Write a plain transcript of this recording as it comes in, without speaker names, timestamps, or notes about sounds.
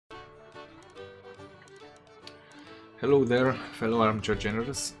Hello there, fellow armchair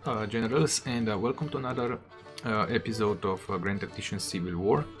generals, and welcome to another episode of Grand Tactician Civil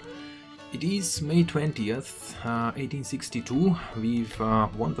War. It is May 20th, 1862. We've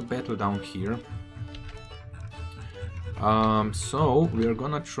won the battle down here. So we are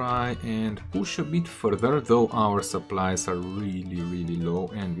gonna try and push a bit further, though our supplies are really low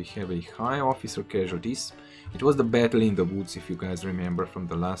and we have a high officer casualties. It was the battle in the woods, if you guys remember from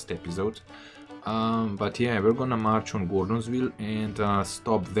the last episode. But yeah, we're gonna march on Gordonsville and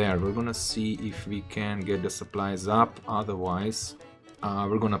stop there. We're gonna see if we can get the supplies up, otherwise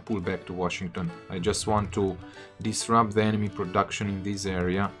we're gonna pull back to Washington. I just want to disrupt the enemy production in this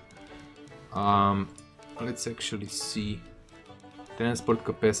area. Let's actually see. Transport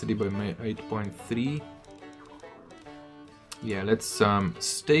capacity by 8.3. Yeah, let's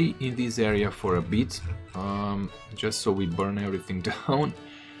stay in this area for a bit, just so we burn everything down.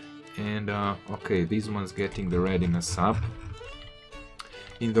 And okay, this one's getting the readiness up.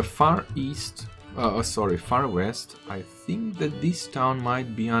 In the far east, far west, I think that this town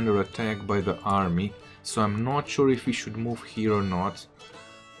might be under attack by the army, so I'm not sure if we should move here or not.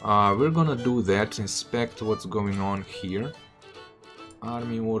 We're gonna do that, inspect what's going on here.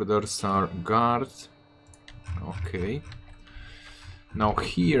 Army orders are guard. Okay. Now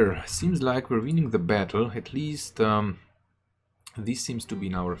here, seems like we're winning the battle, at least this seems to be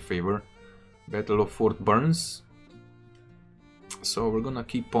in our favor. Battle of Fort Burns. So we're gonna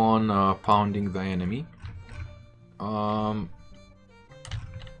keep on pounding the enemy. Now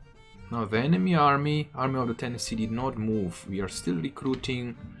the enemy army of the Tennessee did not move. We are still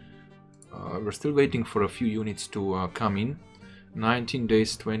recruiting. We're still waiting for a few units to come in. 19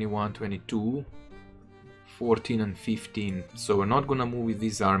 days, 21, 22, 14 and 15. So we're not gonna move with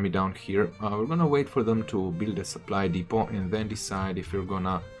this army down here. We're gonna wait for them to build a supply depot and then decide if we're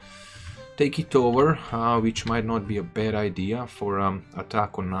gonna take it over, which might not be a bad idea for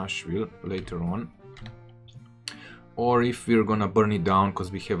attack on Nashville later on. Or if we're gonna burn it down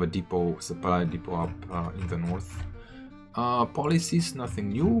because we have a depot, supply depot up in the north. Policies, nothing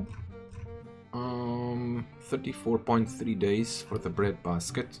new. 34.3 days for the bread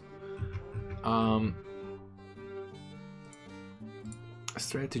basket.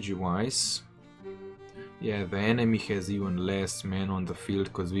 Strategy wise, yeah, the enemy has even less men on the field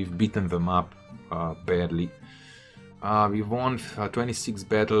because we've beaten them up badly. We won 26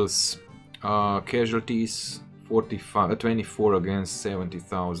 battles, casualties 24 against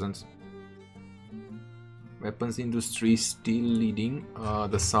 70,000. Weapons industry still leading,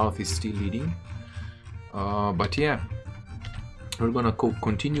 the south is still leading, but yeah, we're gonna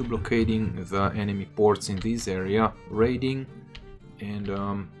continue blockading the enemy ports in this area, raiding, and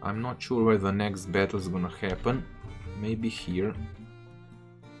I'm not sure where the next battle is gonna happen. Maybe here.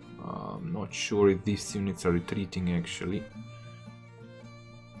 I'm not sure if these units are retreating actually.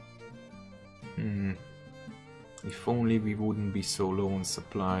 If only we wouldn't be so low on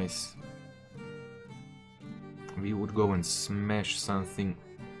supplies. We would go and smash something.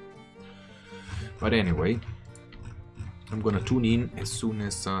 But anyway, I'm gonna tune in as soon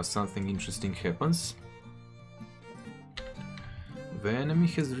as something interesting happens. The enemy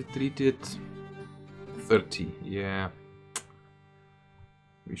has retreated 30, yeah.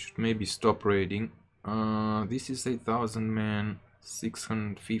 We should maybe stop raiding. This is 8,000 men,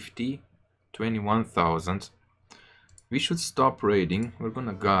 650, 21,000. We should stop raiding, we're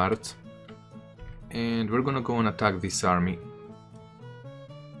gonna guard. And we're gonna go and attack this army.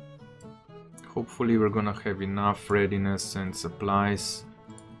 Hopefully we're gonna have enough readiness and supplies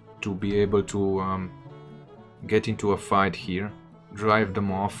to be able to get into a fight here. Drive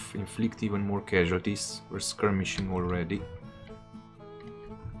them off, inflict even more casualties. We're skirmishing already.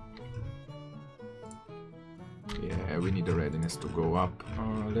 Yeah, we need the readiness to go up.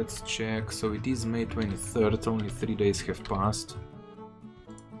 Let's check. So it is May 23rd, only 3 days have passed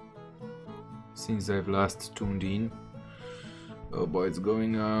since I've last tuned in. Oh boy, it's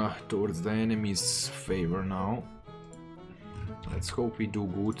going towards the enemy's favor now. Let's hope we do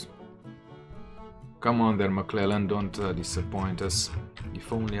good. Come on there, McClellan, don't disappoint us.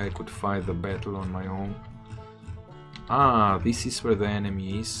 If only I could fight the battle on my own. Ah, this is where the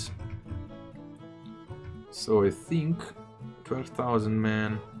enemy is. So I think 12,000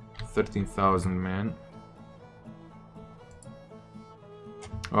 men, 13,000 men.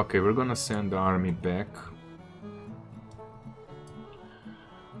 Okay, we're gonna send the army back.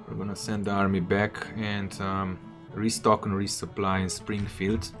 We're gonna send the army back and restock and resupply in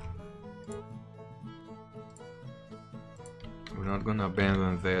Springfield. We're not gonna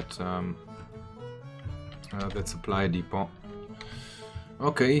abandon that that supply depot.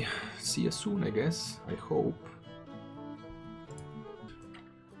 Okay, see you soon, I guess. I hope.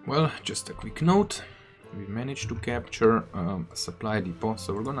 Well, just a quick note. We managed to capture a supply depot,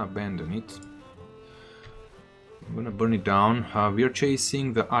 so we're gonna abandon it. I'm gonna burn it down. We are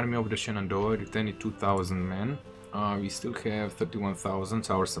chasing the army of the Shenandoah with only 2,000 men. We still have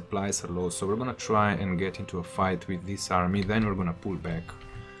 31,000, our supplies are low, so we're gonna try and get into a fight with this army, then we're gonna pull back.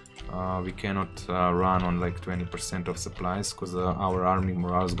 We cannot run on like 20% of supplies, because our army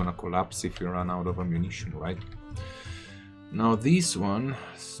morale is gonna collapse if we run out of ammunition, right? Now this one,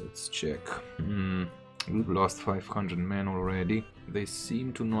 let's check. We've lost 500 men already. They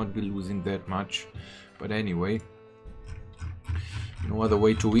seem to not be losing that much, but anyway, no other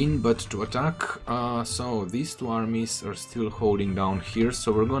way to win but to attack. So these two armies are still holding down here,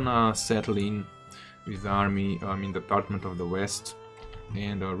 so we're gonna settle in with the army in the Department of the West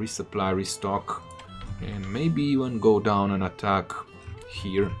and resupply, restock, and maybe even go down and attack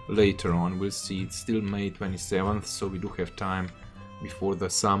here later on. We'll see. It's still May 27th, so we do have time before the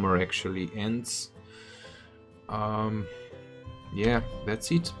summer actually ends. Yeah,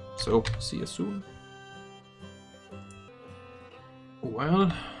 that's it. So see you soon.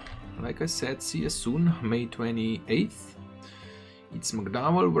 Well, like I said, see you soon. May 28th. It's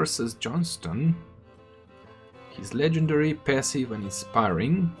McDowell versus Johnston. He's legendary, passive and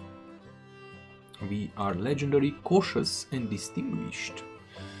inspiring. We are legendary, cautious and distinguished.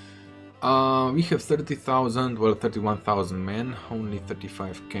 We have 30,000, well 31,000 men, only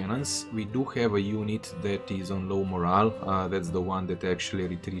 35 cannons. We do have a unit that is on low morale, that's the one that actually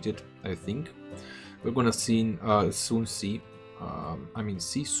retreated, I think. We're gonna see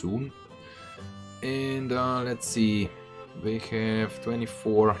see soon. And let's see, they have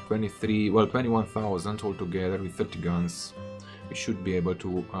 24, 23, well 21,000 altogether with 30 guns. We should be able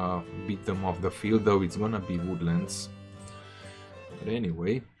to beat them off the field, though it's gonna be woodlands. But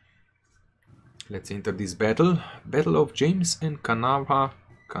anyway, let's enter this battle. Battle of James and Kanawha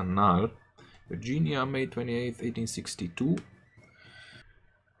Canal, Virginia, May 28th, 1862.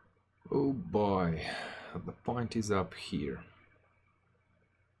 Oh boy, the point is up here.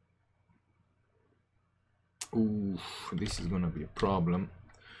 Ooh, this is gonna be a problem.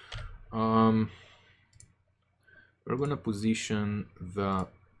 We're gonna position the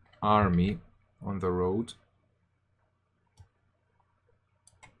army on the road.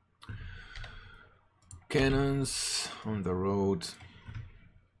 Cannons on the road.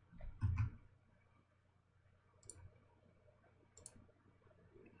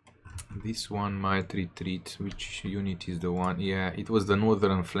 This one might retreat. Which unit is the one? Yeah, it was the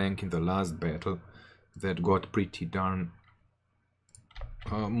northern flank in the last battle that got pretty darn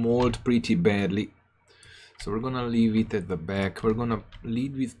mauled pretty badly. So we're gonna leave it at the back. We're gonna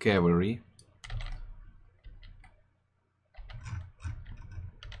lead with cavalry.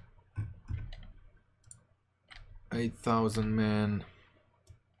 $8,000 men.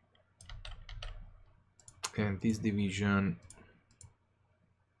 And this division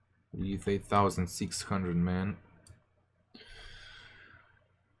with 8,600 men.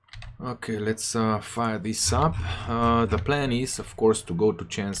 Okay, let's fire this up. The plan is, of course, to go to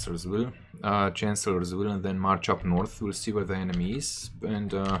Chancellorsville, and then march up north. We'll see where the enemy is,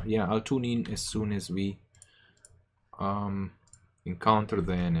 and yeah, I'll tune in as soon as we encounter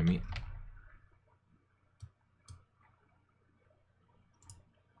the enemy.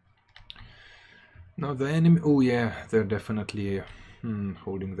 Now the enemy, oh yeah, they're definitely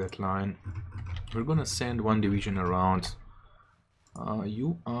holding that line. We're gonna send one division around.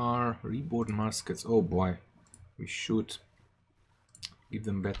 You are reborn muskets. Oh boy, we should give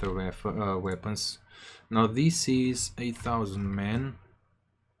them better weapons. Now this is 8,000 men.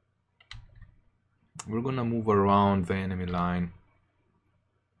 We're gonna move around the enemy line.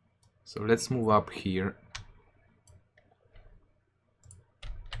 So let's move up here.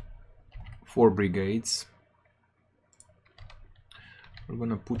 4 brigades. We're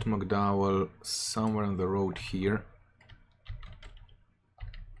gonna put McDowell somewhere on the road here.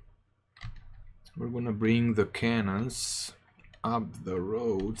 We're gonna bring the cannons up the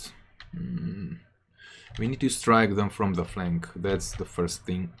road. We need to strike them from the flank. That's the first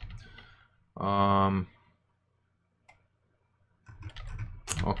thing.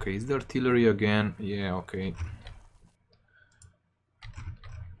 Okay, is the artillery again? Yeah, okay.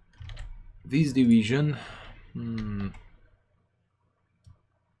 This division, I'm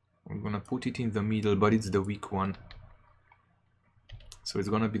gonna put it in the middle, but it's the weak one. So it's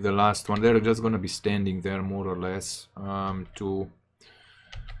gonna be the last one. They're just gonna be standing there more or less to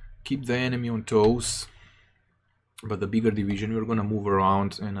keep the enemy on toes. But the bigger division, we're gonna move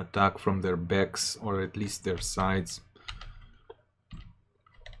around and attack from their backs or at least their sides.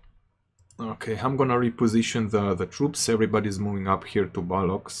 Okay, I'm gonna reposition the troops. Everybody's moving up here to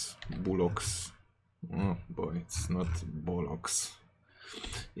bullocks. Oh boy, it's not bullocks.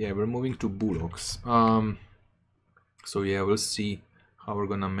 Yeah, we're moving to bullocks. So yeah, we'll see how we're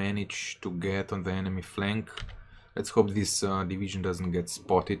gonna manage to get on the enemy flank. Let's hope this division doesn't get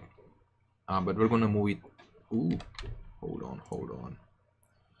spotted. But we're gonna move it. Ooh, hold on.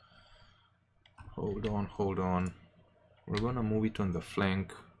 We're gonna move it on the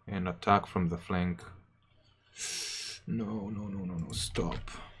flank and attack from the flank. No,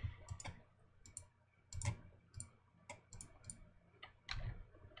 stop.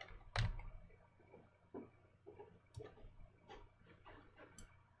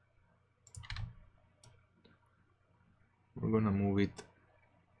 We're gonna move it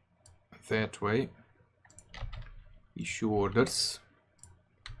that way. Issue orders.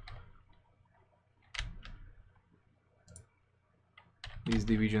 This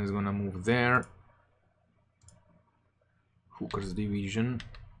division is gonna move there. Hooker's division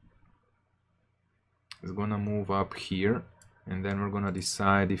is gonna move up here, and then we're gonna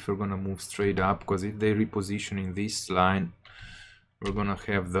decide if we're gonna move straight up, because if they reposition in this line, we're gonna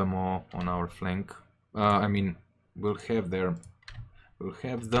have them all on our flank. I mean, we'll have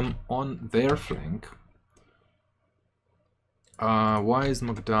them on their flank. Why is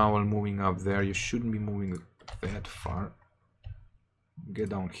McDowell moving up there? You shouldn't be moving that far. Get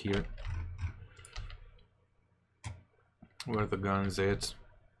down here. Where are the guns at?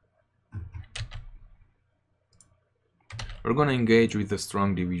 We're gonna engage with the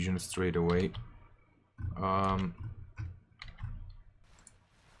strong division straight away.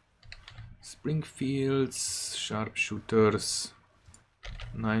 Springfields, sharpshooters,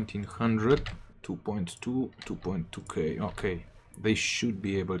 1900, 2.2, 2.2k. Okay, they should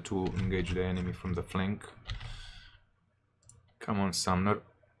be able to engage the enemy from the flank. Come on, Sumner.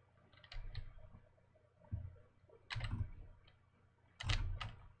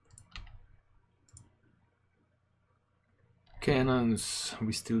 Cannons.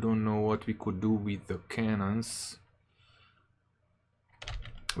 We still don't know what we could do with the cannons.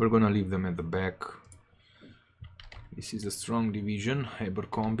 We're gonna leave them at the back. This is a strong division,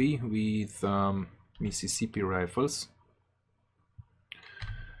 Abercrombie, with Mississippi rifles.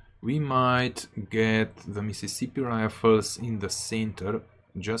 We might get the Mississippi rifles in the center,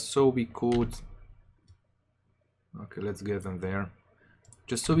 just so we could... Okay, let's get them there.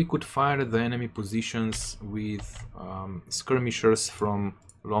 Just so we could fire the enemy positions with skirmishers from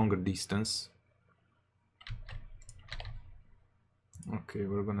longer distance. Okay,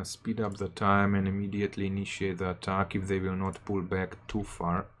 we're gonna speed up the time and immediately initiate the attack if they will not pull back too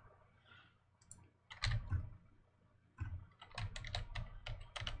far.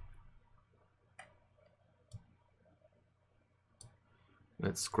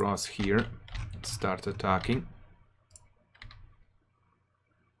 Let's cross here, start attacking.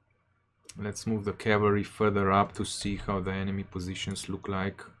 Let's move the cavalry further up to see how the enemy positions look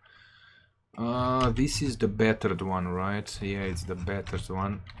like. This is the battered one, right? Yeah, it's the battered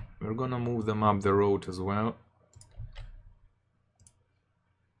one. We're gonna move them up the road as well.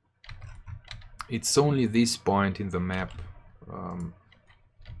 It's only this point in the map,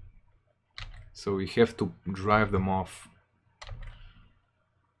 so we have to drive them off.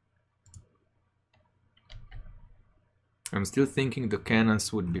 I'm still thinking the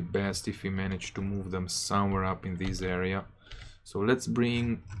cannons would be best if we manage to move them somewhere up in this area. So let's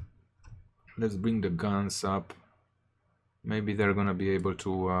bring the guns up. Maybe they're gonna be able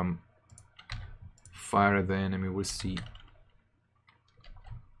to fire at the enemy. We'll see.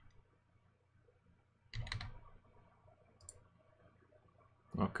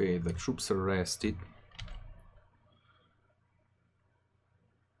 Okay, the troops are rested.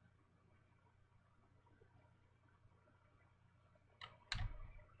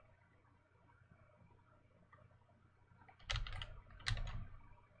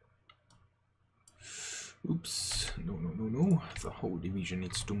 Oops, no. The whole division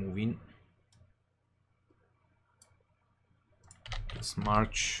needs to move in. Let's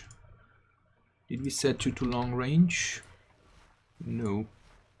march. Did we set you to long range? No.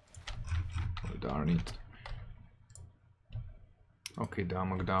 Oh, darn it. Okay,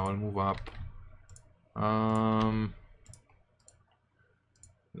 McDowell, move up.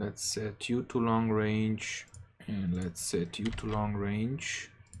 Let's set you to long range. And let's set you to long range.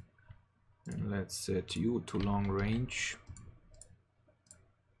 And let's set you to long range.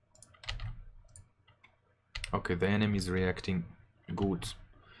 Okay, the enemy is reacting. Good.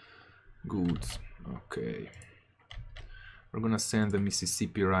 Okay. We're gonna send the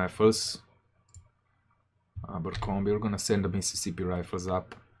Mississippi rifles. Abercrombie, we're gonna send the Mississippi rifles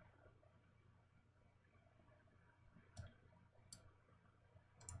up.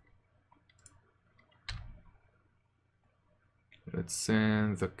 Let's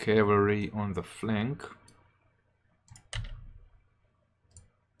send the cavalry on the flank.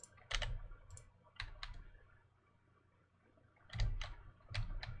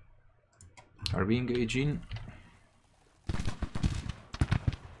 Are we engaging?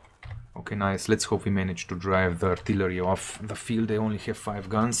 Okay, nice. Let's hope we manage to drive the artillery off the field. They only have 5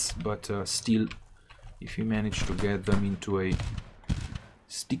 guns, but still, if we manage to get them into a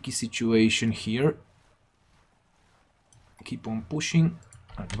sticky situation here. Keep on pushing,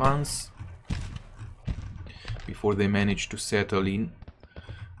 advance, before they manage to settle in.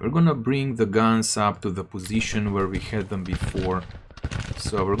 We're gonna bring the guns up to the position where we had them before.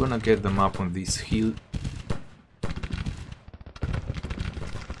 So we're gonna get them up on this hill.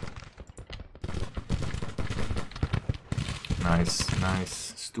 Nice,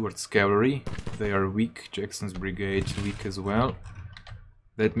 nice. Stuart's cavalry, they are weak. Jackson's brigade weak as well.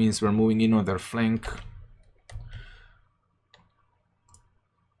 That means we're moving in on their flank.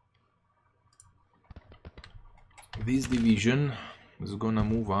 This division is gonna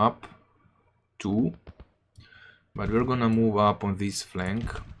move up too, but we're gonna move up on this flank.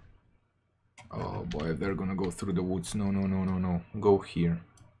 Oh boy, they're gonna go through the woods. No, no, no, no, no. Go here.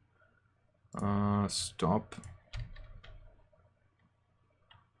 Stop.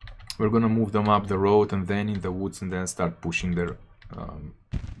 We're gonna move them up the road and then in the woods and then start pushing their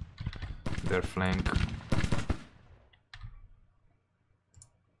flank.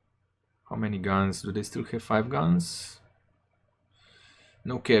 How many guns? Do they still have 5 guns?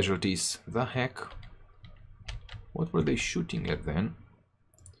 No casualties. The heck? What were they shooting at then?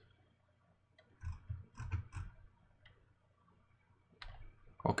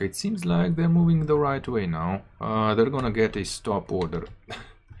 Okay, it seems like they're moving the right way now. They're gonna get a stop order.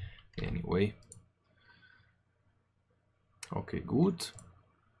 Anyway. Okay, good.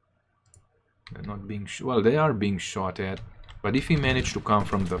 They're not being well, they are being shot at. But if we manage to come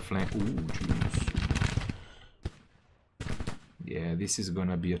from the flank... Ooh, jeez. Yeah, this is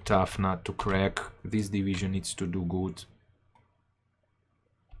gonna be a tough nut to crack. This division needs to do good.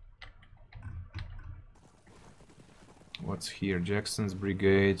 What's here? Jackson's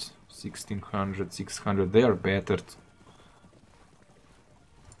brigade, 1600, 600. They are battered.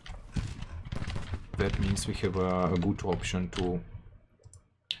 That means we have a good option to...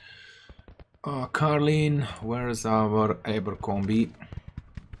 Carlin, where's our Abercrombie?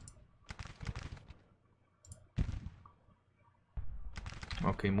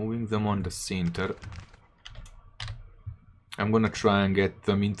 Okay, moving them on the center. I'm gonna try and get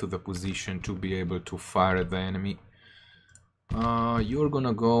them into the position to be able to fire at the enemy. You're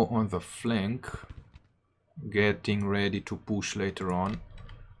gonna go on the flank, getting ready to push later on.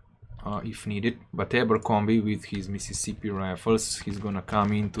 If needed, but Abercrombie with his Mississippi rifles, he's gonna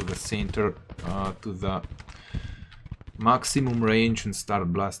come into the center to the maximum range and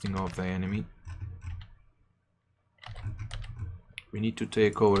start blasting off the enemy. We need to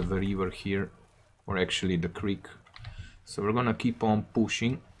take over the river here, or actually the creek, so we're gonna keep on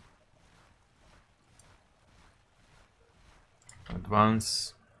pushing.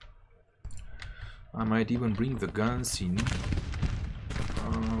 Advance. I might even bring the guns in.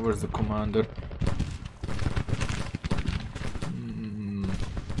 Where's the commander?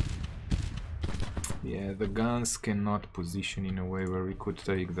 Yeah, the guns cannot position in a way where we could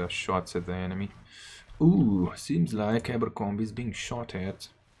take the shots at the enemy. Ooh, seems like Abercrombie is being shot at.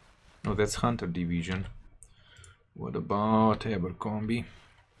 No, that's Hunter Division. What about Abercrombie?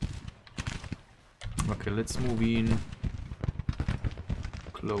 Okay, let's move in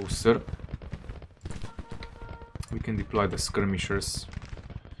closer. We can deploy the skirmishers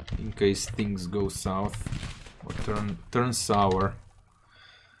in case things go south or turn sour.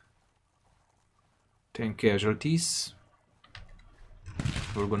 10 casualties.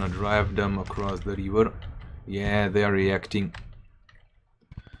 We're gonna drive them across the river. Yeah, they are reacting.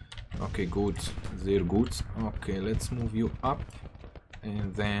 Okay, good. They're good. Okay, let's move you up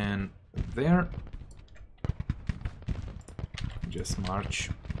and then there. Just march.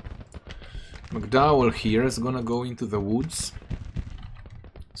 McDowell here is gonna go into the woods,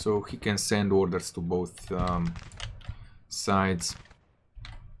 so he can send orders to both sides.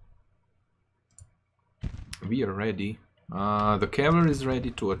 We are ready. The cavalry is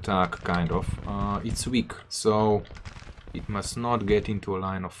ready to attack, kind of. It's weak, so it must not get into a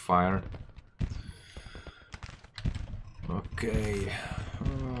line of fire. Okay.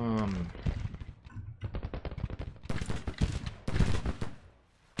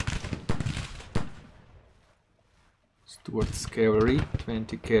 Stuart's cavalry,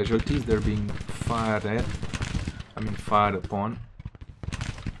 20 casualties, they're being fired at. Fired upon.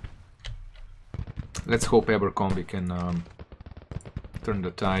 Let's hope Abercrombie can turn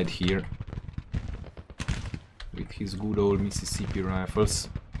the tide here with his good old Mississippi rifles.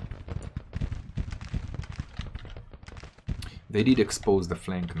 They did expose the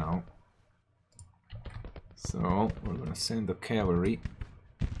flank now. So we're gonna send the cavalry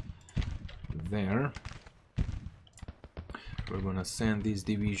there. We're gonna send this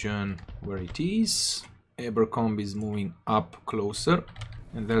division where it is. Abercrombie is moving up closer,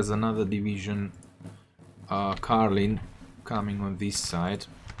 and there's another division, Carlin, coming on this side.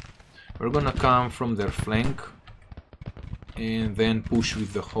 We're gonna come from their flank and then push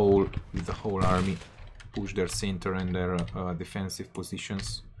with the whole army, push their center and their defensive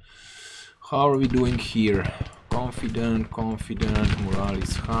positions. How are we doing here? Confident, morale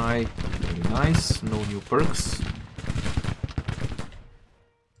is high, very nice, no new perks.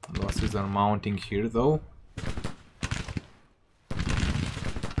 Losses are mounting here though.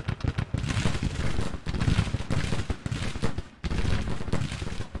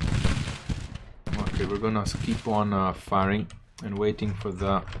 Okay, we're gonna keep on firing and waiting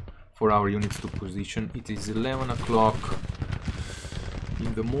for our units to position. It is 11 o'clock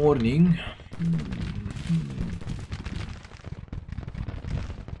in the morning.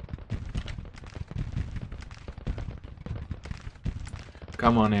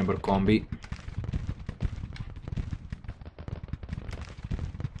 Come on, Abercrombie.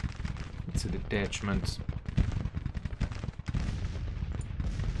 It's a detachment.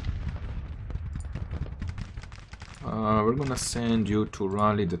 We're gonna send you to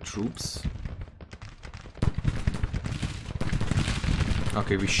rally the troops.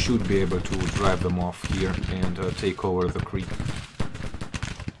 Okay, we should be able to drive them off here and take over the creek.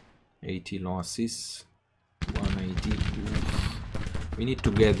 80 losses. 180. Oof. We need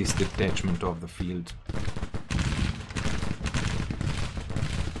to get this detachment off the field.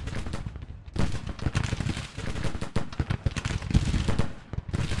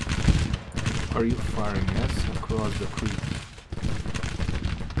 Are you firing us across the creek?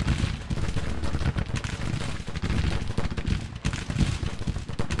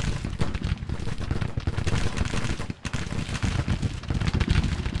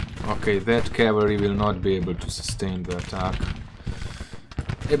 Okay, that cavalry will not be able to sustain the attack.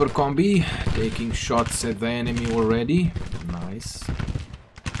 Abercrombie taking shots at the enemy already. Nice.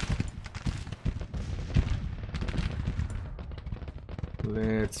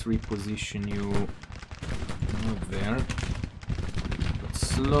 Let's reposition you not there, but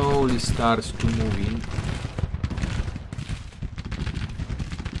slowly start to move in.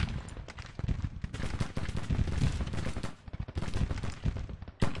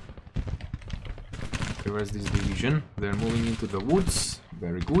 Okay, where's this division? They're moving into the woods.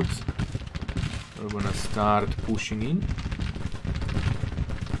 Very good. We're gonna start pushing in.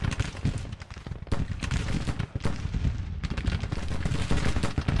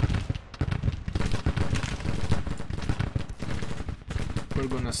 We're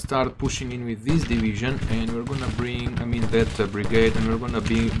gonna start pushing in with this division, and we're gonna bring, that brigade, and we're gonna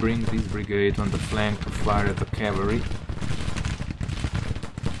bring this brigade on the flank to fire at the cavalry.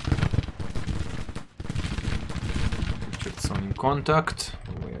 In contact,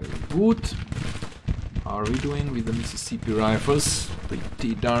 very good. How are we doing with the Mississippi rifles?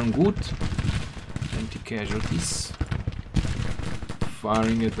 Pretty darn good. 20 casualties.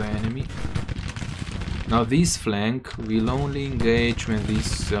 Firing at the enemy. Now this flank will only engage when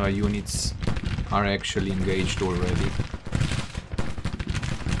these units are actually engaged already.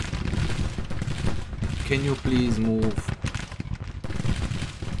 Can you please move?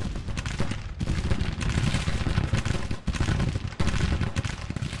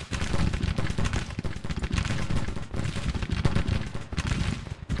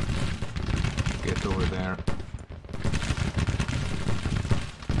 Over there.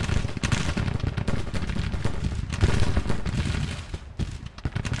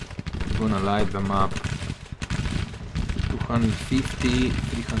 We're gonna light them up. 250,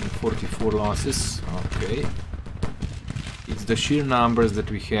 344 losses. Okay. It's the sheer numbers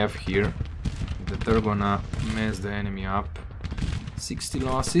that we have here that are gonna mess the enemy up. 60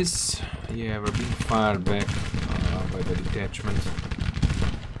 losses. Yeah, we're being fired back by the detachment.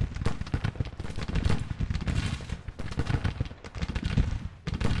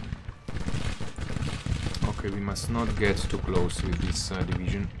 Okay, we must not get too close with this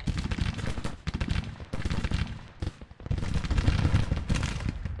division.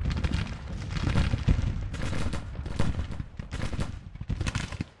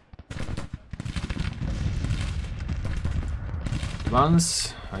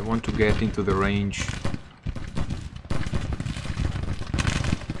 Advance. I want to get into the range.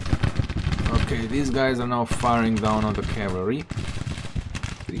 Okay, these guys are now firing down on the cavalry.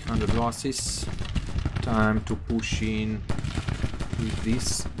 300 losses. Time to push in with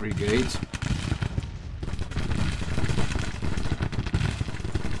this brigade.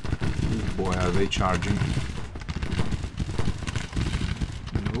 Oh boy, are they charging?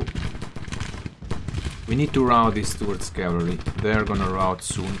 No. We need to route this towards cavalry. They're gonna route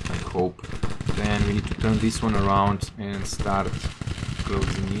soon, I hope. Then we need to turn this one around and start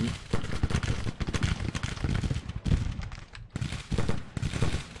closing in.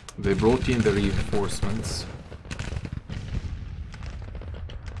 They brought in the reinforcements.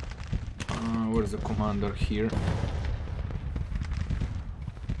 Where's the commander here?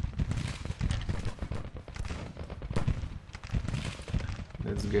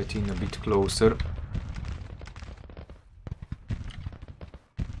 Let's get in a bit closer.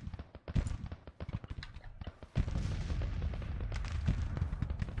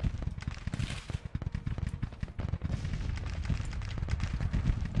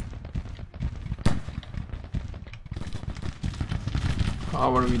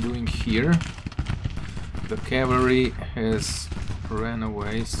 How are we doing here? The cavalry has ran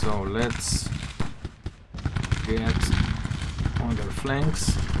away, so let's get on their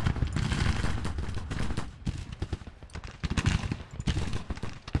flanks.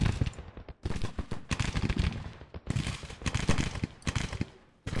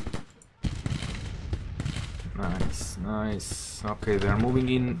 Nice, nice. Okay, they're moving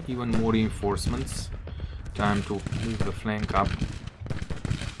in even more reinforcements. Time to move the flank up.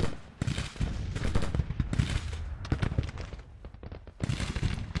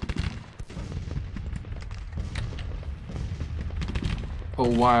 Oh,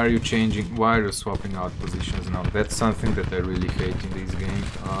 why are you changing? Why are you swapping out positions now? That's something that I really hate in this game.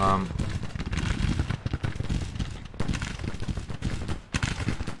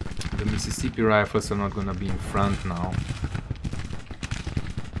 The Mississippi rifles are not gonna be in front now.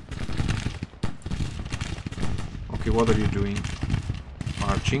 Okay, what are you doing?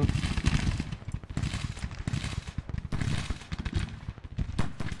 Marching.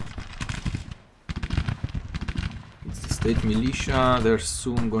 State militia, they're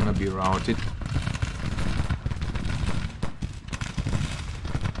soon gonna be routed.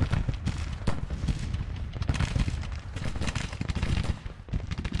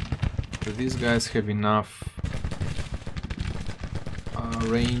 Do these guys have enough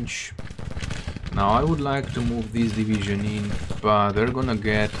range? Now I would like to move this division in, but they're gonna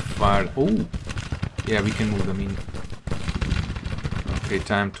get fired. Oh! Yeah, we can move them in. Okay,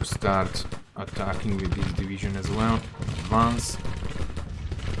 time to start attacking with this division as well. Advance.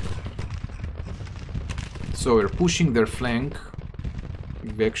 So we're pushing their flank.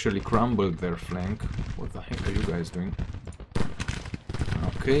 We've actually crumbled their flank. What the heck are you guys doing?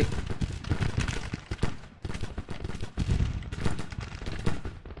 Okay.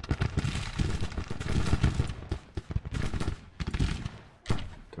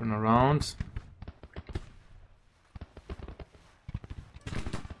 Turn around.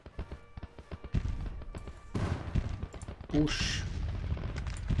 Push.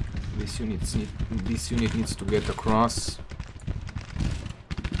 This unit needs to get across,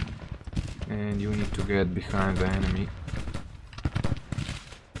 and you need to get behind the enemy.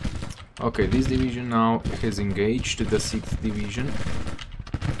 Okay, this division now has engaged the 6th division.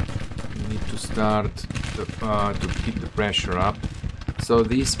 We need to start to keep the pressure up. So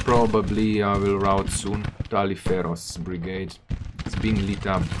this probably will rout soon. Taliferos brigade. It's being lit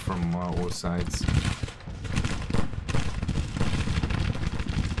up from all sides.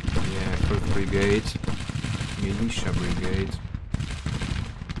 Brigade, militia brigade.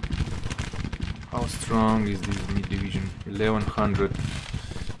 How strong is this mid division? 1100.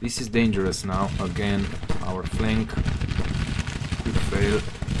 This is dangerous now. Again, our flank could fail.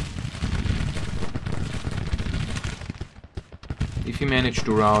 If we manage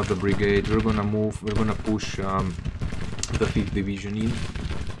to rout the brigade, we're gonna push the 5th division in.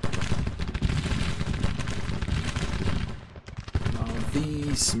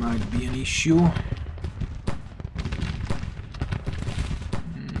 This might be an issue.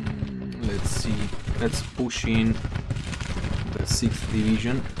 Let's see. Let's push in the 6th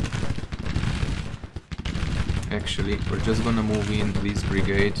division. Actually, we're just gonna move in this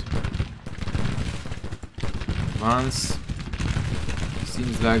brigade. Advance.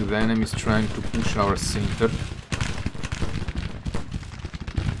 Seems like the enemy is trying to push our center.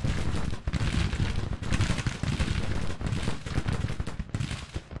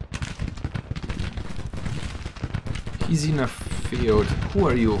 He's in a field. Who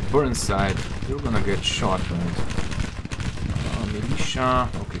are you? Burnside. You're gonna get shot, right? Militia.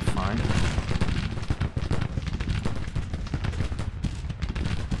 Okay, fine.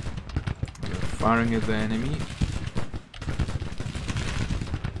 firing at the enemy.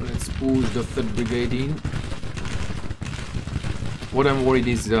 Let's push the 3rd brigade in. What I'm worried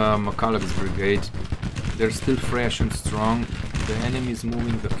is McCulloch's brigade. They're still fresh and strong. The enemy is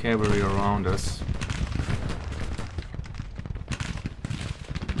moving the cavalry around us.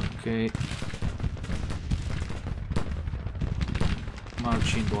 Okay.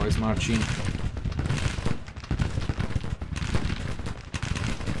 March in, boys, march in.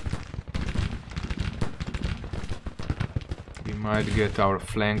 We might get our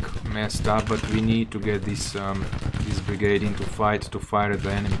flank messed up, but we need to get this this brigade into fight to fire at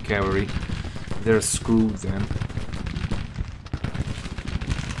the enemy cavalry. They're screwed then.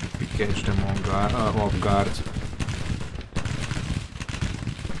 If we catch them off guard.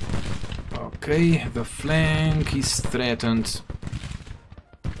 Okay, the flank is threatened.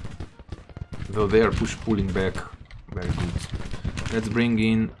 Though they are pulling back. Very good. Let's bring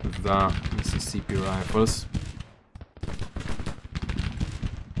in the Mississippi rifles.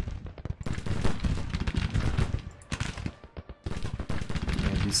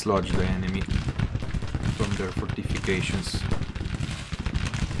 And dislodge the enemy from their fortifications.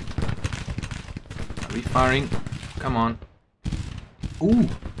 Are we firing? Come on. Ooh!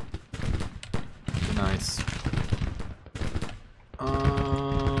 Nice.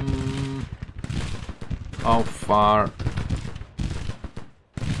 How far?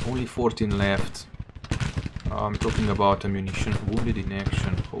 Only 14 left. I'm talking about ammunition. Wounded in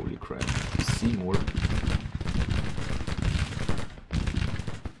action. Holy crap. Seymour.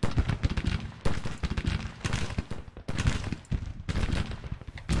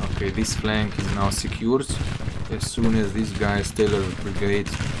 Okay, this flank is now secured. As soon as this guy's Taylor brigade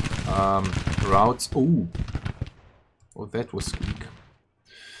routes. Oh, that was quick.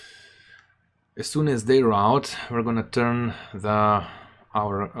 As soon as they rout, we're gonna turn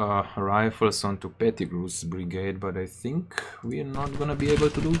our rifles onto Pettigrew's brigade, but I think we are not gonna be able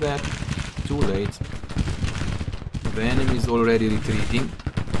to do that. Too late. The enemy is already retreating.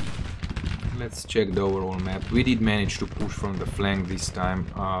 Let's check the overall map. We did manage to push from the flank this time,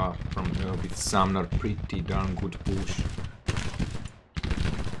 with Sumner. Pretty darn good push.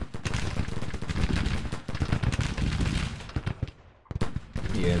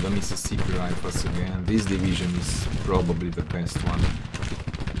 Yeah, the Mississippi rifles again. This division is probably the best one.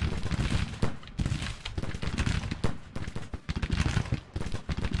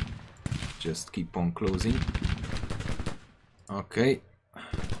 Just keep on closing. Okay,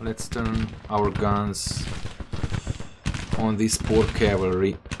 let's turn our guns on this poor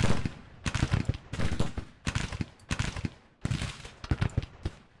cavalry.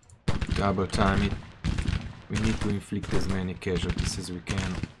 Double time it. We need to inflict as many casualties as we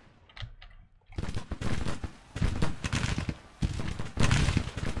can.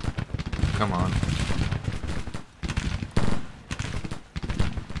 Come on.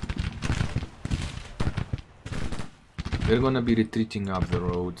 They're gonna be retreating up the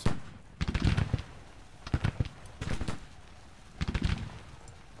road.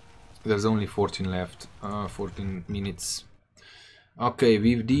 There's only 14 left. 14 minutes. Okay,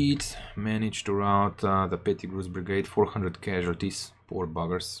 we did manage to rout the Pettigrew's brigade. 400 casualties. Poor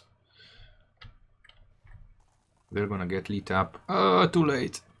buggers. They're gonna get lit up. Too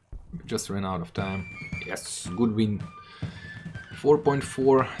late. We just ran out of time. Yes, good win.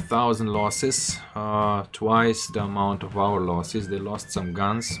 4.4 thousand losses. Twice the amount of our losses. They lost some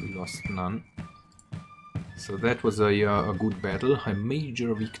guns. We lost none. So that was a good battle. A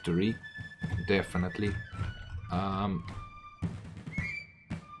major victory. Definitely.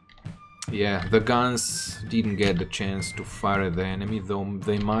 Yeah, the guns didn't get the chance to fire at the enemy, though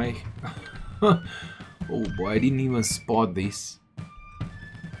they might. Oh boy, I didn't even spot this.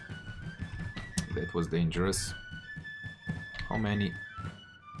 That was dangerous. How many?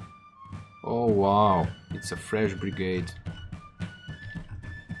 Oh wow, it's a fresh brigade.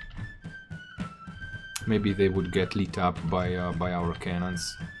 Maybe they would get lit up by our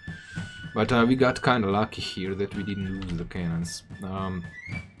cannons. But we got kinda lucky here that we didn't lose the cannons.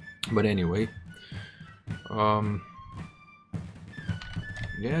 But anyway,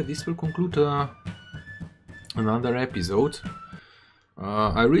 yeah, this will conclude another episode.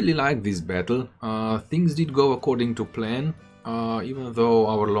 I really like this battle. Things did go according to plan, even though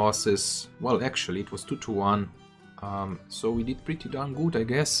our losses, well, actually it was 2-1, so we did pretty darn good, I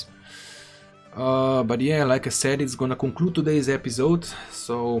guess. But yeah, like I said, it's gonna conclude today's episode,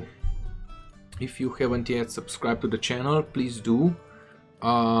 so if you haven't yet subscribed to the channel, please do.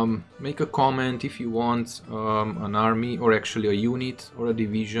 Make a comment if you want an army, or actually a unit or a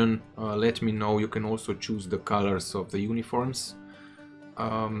division. Let me know. You can also choose the colors of the uniforms.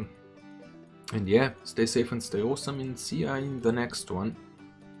 And yeah, stay safe and stay awesome, and see ya in the next one.